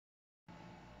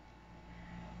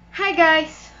Hi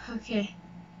guys. Okay.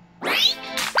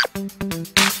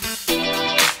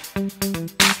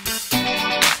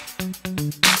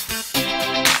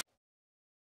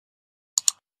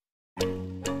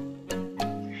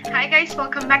 Hi guys,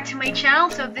 welcome back to my channel.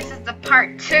 So this is the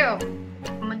part 2.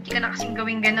 Munti ka na kasing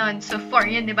gawing ganon. So 4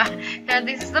 yun, diba? So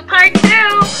this is the part 2.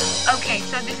 Okay,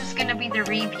 so this is gonna be the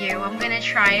review. I'm gonna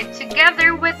try it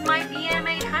together with my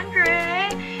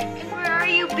BM800. And where are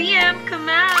you, BM? Come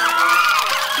out!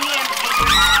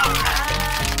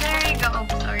 BM800. There you go. Oh,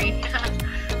 sorry.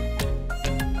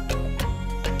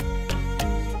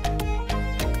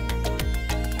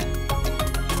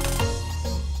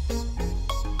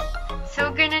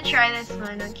 So we're gonna try this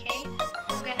one, okay?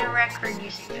 I'm gonna record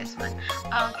using this one.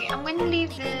 Okay, I'm gonna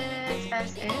leave this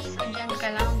as is. So dyan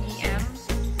ka lang, BM.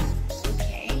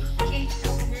 Okay,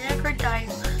 so record tayo.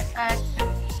 At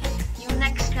yung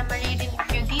next na maririnig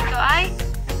nyo dito ay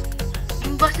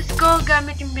yung boses ko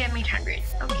gamit yung BM800.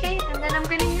 Okay, and then I'm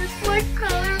gonna use my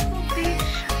colorful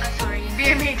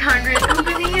BM800. I'm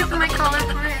gonna use my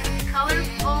colorful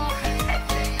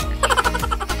headset.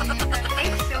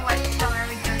 Okay, so what song are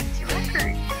we going to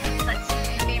record? Let's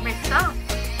see, my favorite song.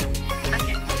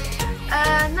 Okay,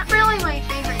 not really my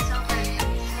favorite song, but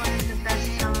it's one of the best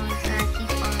songs that I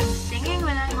keep on singing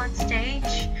when I'm on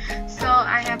stage. So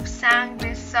I have sang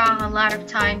this song a lot of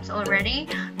times already.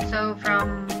 So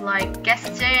from like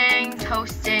guestings,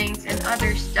 hostings, and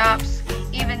other stops,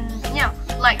 even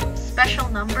like special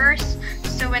numbers.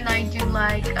 So when I do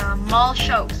like mall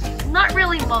shows, not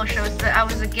really mall shows, but I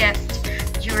was a guest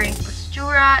during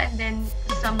Postura, and then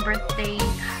some birthday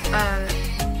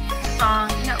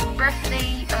song,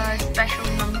 birthday special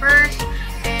numbers,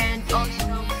 and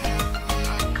also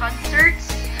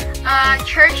concerts,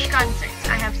 church concerts.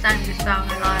 I have sung this song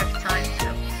a lot of times,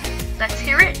 so let's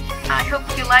hear it. I hope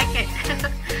you like it.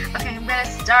 Okay, I'm gonna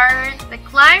start The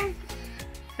Climb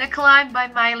by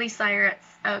Miley Cyrus.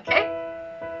 Okay.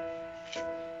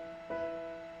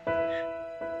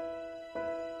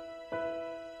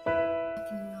 I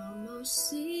can almost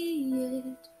see it,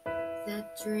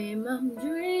 that dream I'm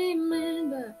dreaming,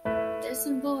 but there's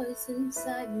a voice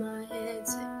inside my head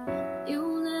saying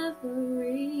you'll never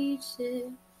reach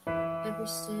it. Every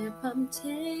step I'm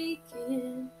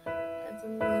taking, every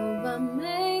move I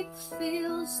make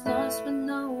feels lost with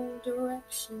no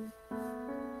direction.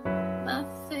 My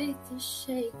faith is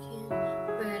shaking,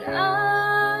 but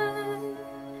I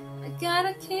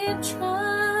gotta keep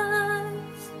trying.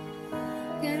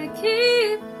 Gotta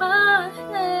keep my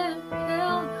head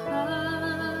held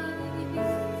high.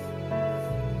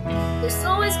 There's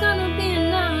always gonna be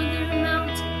another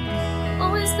mountain.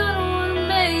 Always gonna wanna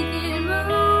make it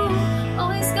move.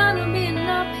 Always gonna be an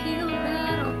uphill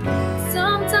battle.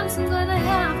 Sometimes I'm gonna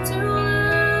have to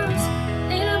lose.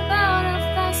 Ain't about how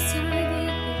fast I get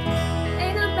there.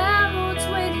 Ain't about what's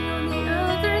waiting on the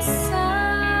other side.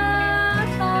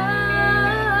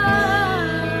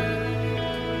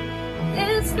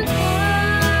 It's the climb.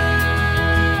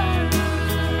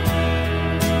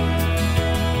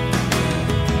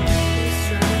 These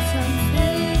struggles I'm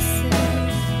facing,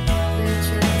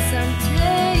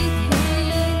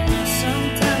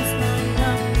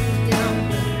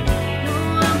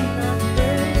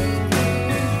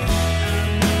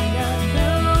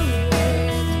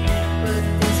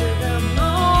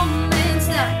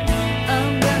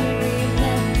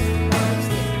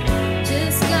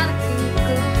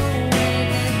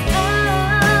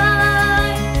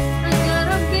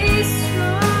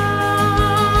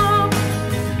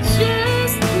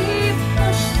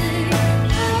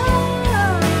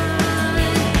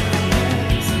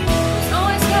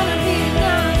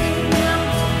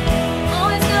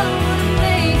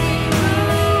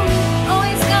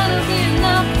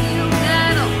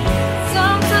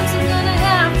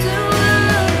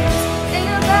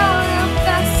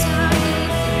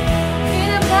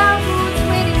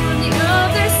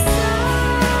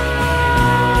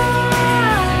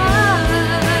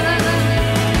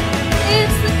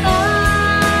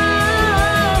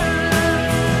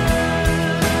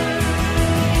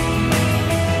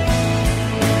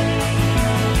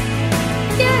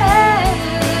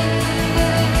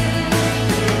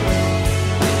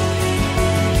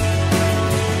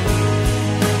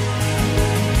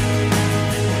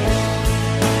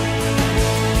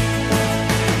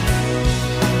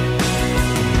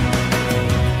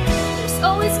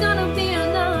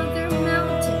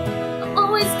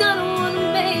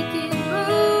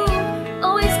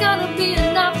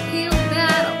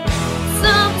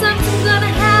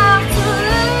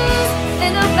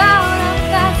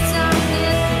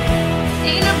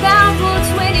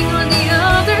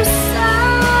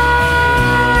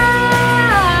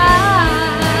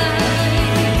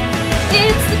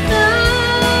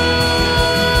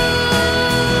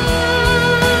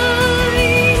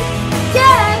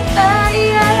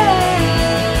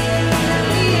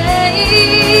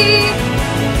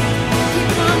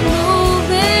 Keep on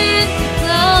moving, keep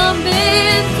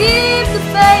climbing, keep the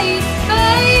faith,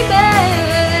 baby.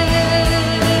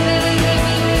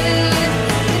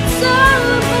 It's all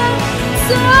about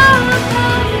your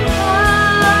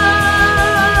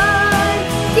mind.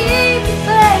 Keep the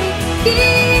faith,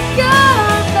 keep your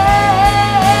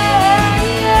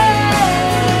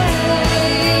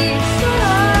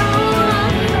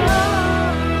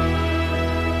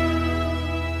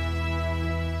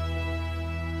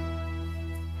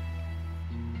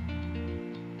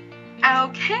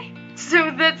Okay,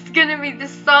 so that's gonna be the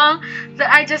song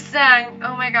that I just sang.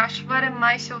 Oh my gosh, what am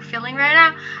I so feeling right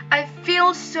now? I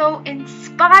feel so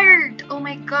inspired. Oh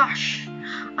my gosh,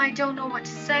 I don't know what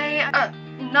to say.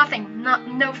 Nothing,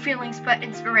 no feelings but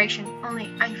inspiration.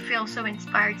 Only I feel so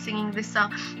inspired singing this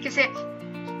song because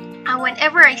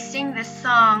whenever I sing this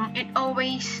song, it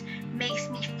always makes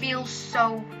me feel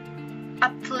so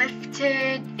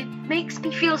uplifted. It makes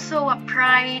me feel so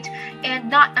upright and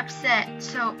not upset.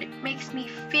 So it makes me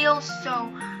feel so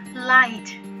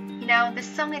light. You know, the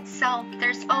song itself,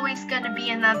 there's always gonna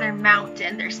be another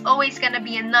mountain. There's always gonna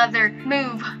be another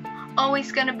move.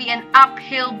 Always gonna be an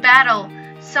uphill battle.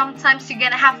 Sometimes you're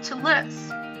gonna have to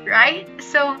lose, right?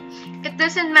 So it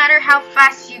doesn't matter how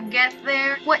fast you get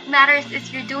there. What matters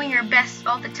is you're doing your best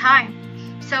all the time.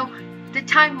 So the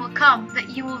time will come that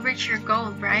you will reach your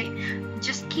goal, right?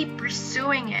 Just keep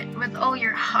pursuing it with all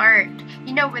your heart,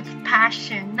 you know, with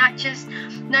passion, not just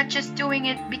doing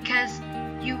it because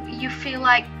you feel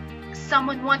like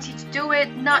someone wants you to do it,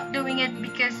 not doing it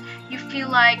because you feel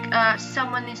like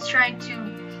someone is trying to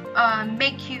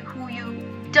make you who you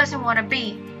doesn't want to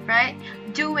be, right?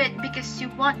 Do it because you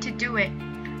want to do it.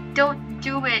 Don't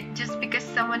do it just because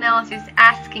someone else is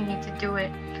asking you to do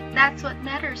it. That's what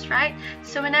matters, right?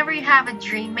 So whenever you have a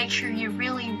dream, make sure you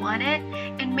really want it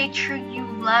and make sure you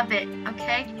love it,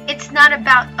 okay? It's not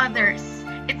about others.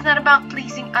 It's not about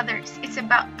pleasing others. It's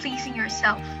about pleasing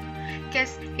yourself.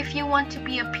 Because if you want to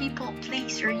be a people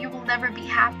pleaser, you will never be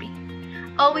happy.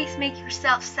 Always make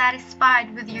yourself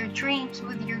satisfied with your dreams,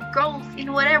 with your goals,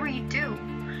 in whatever you do.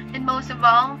 And most of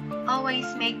all,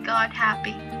 always make God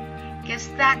happy. Because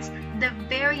that's the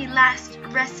very last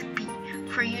recipe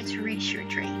for you to reach your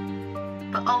dream.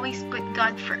 But always put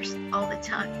God first all the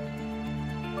time.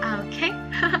 Okay?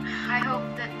 I hope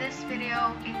that this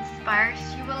video inspires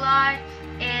you a lot,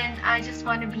 and I just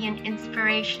want to be an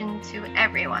inspiration to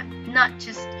everyone. Not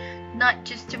just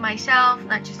to myself,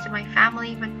 not just to my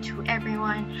family, but to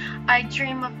everyone. I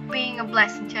dream of being a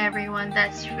blessing to everyone.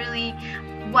 That's really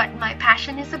what my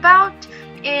passion is about,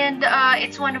 and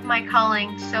it's one of my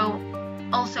callings. So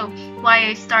also why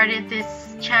I started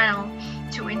this channel,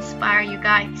 to inspire you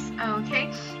guys,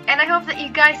 okay? And I hope that you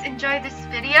guys enjoyed this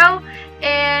video,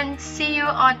 and see you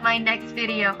on my next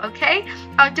video, okay?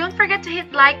 Don't forget to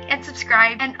hit like and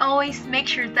subscribe, and always make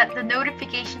sure that the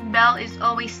notification bell is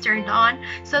always turned on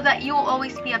so that you will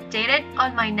always be updated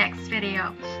on my next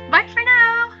video. Bye for now!